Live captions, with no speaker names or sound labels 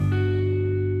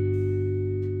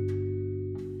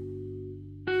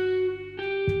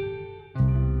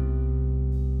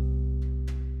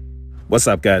What's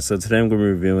up, guys? So today I'm going to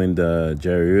be reviewing the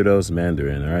Gerudos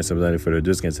Mandarin. All right, so without any further ado,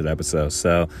 let's get into the episode.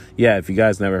 So, yeah, if you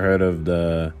guys never heard of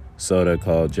the soda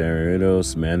called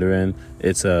Gerudos Mandarin,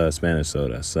 it's a Spanish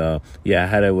soda. So, yeah, I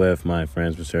had it with my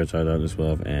friends, Mr. Charles Darkness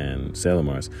Wolf and Sailor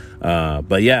Mars.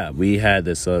 But, yeah, we had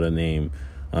this soda named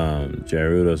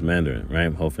Gerudos Mandarin,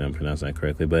 right? Hopefully I'm pronouncing that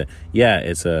correctly. But, yeah,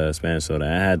 it's a Spanish soda.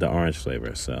 I had the orange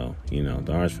flavor. So,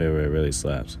 the orange flavor really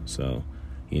slaps. So,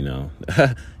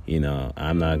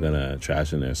 I'm not gonna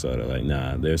trash in their soda. Like,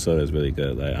 nah, their soda is really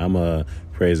good. Like, I'm gonna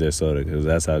praise their soda because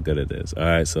that's how good it is. All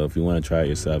right, so if you want to try it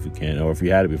yourself, you can. Or if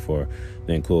you had it before,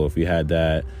 then cool. If you had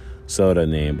that soda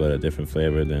name but a different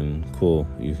flavor, then cool.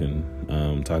 You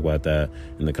can talk about that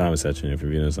in the comment section if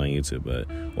you're viewing this on YouTube.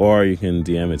 Or you can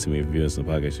DM it to me if you're viewing this on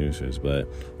podcast users.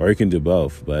 Or you can do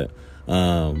both. But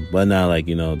now, like,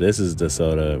 this is the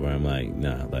soda where I'm like,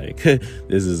 nah, like,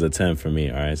 this is a 10 for me,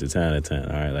 all right? It's a 10 out of 10,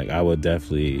 all right? Like, I would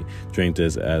definitely drink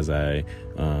this as I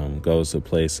go to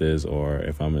places or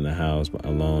if I'm in the house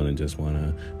alone and just want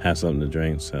to have something to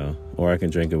drink, or I can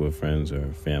drink it with friends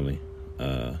or family.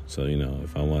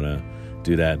 If I want to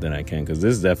do that, then I can, because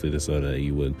this is definitely the soda that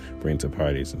you would bring to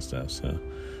parties and stuff, so.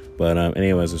 But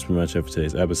anyways, that's pretty much it for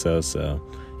today's episode, so,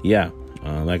 yeah.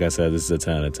 Like I said, this is a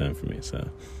 10 out of 10 for me, so.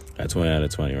 At 20 out of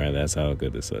 20, right? That's how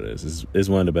good this soda is. It's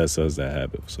one of the best sodas that I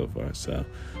have so far. So,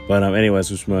 but anyways,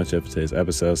 that's pretty much it for today's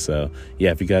episode. So,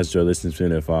 yeah, if you guys enjoy listening to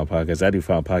the Fall Podcast, I do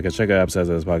Fall Podcast. Check out episodes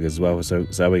of this podcast as well. So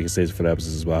that way you can stay for the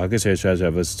episodes as well. I can share try to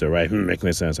listen to right.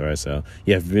 Making sense, all right? So,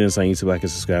 yeah, if you're viewing this on YouTube, like and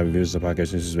subscribe. If you're viewing this on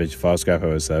podcast, just make sure follow, subscribe, how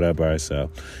it's set up, all right?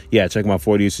 So, yeah, check my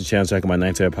 40 YouTube channel. Check out my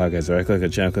 9 podcast. All right, click on the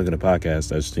channel, click on the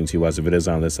podcast. I just think to watch the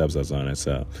videos on this episode's on it.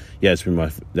 So, yeah, that's pretty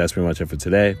much it for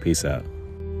today. Peace out.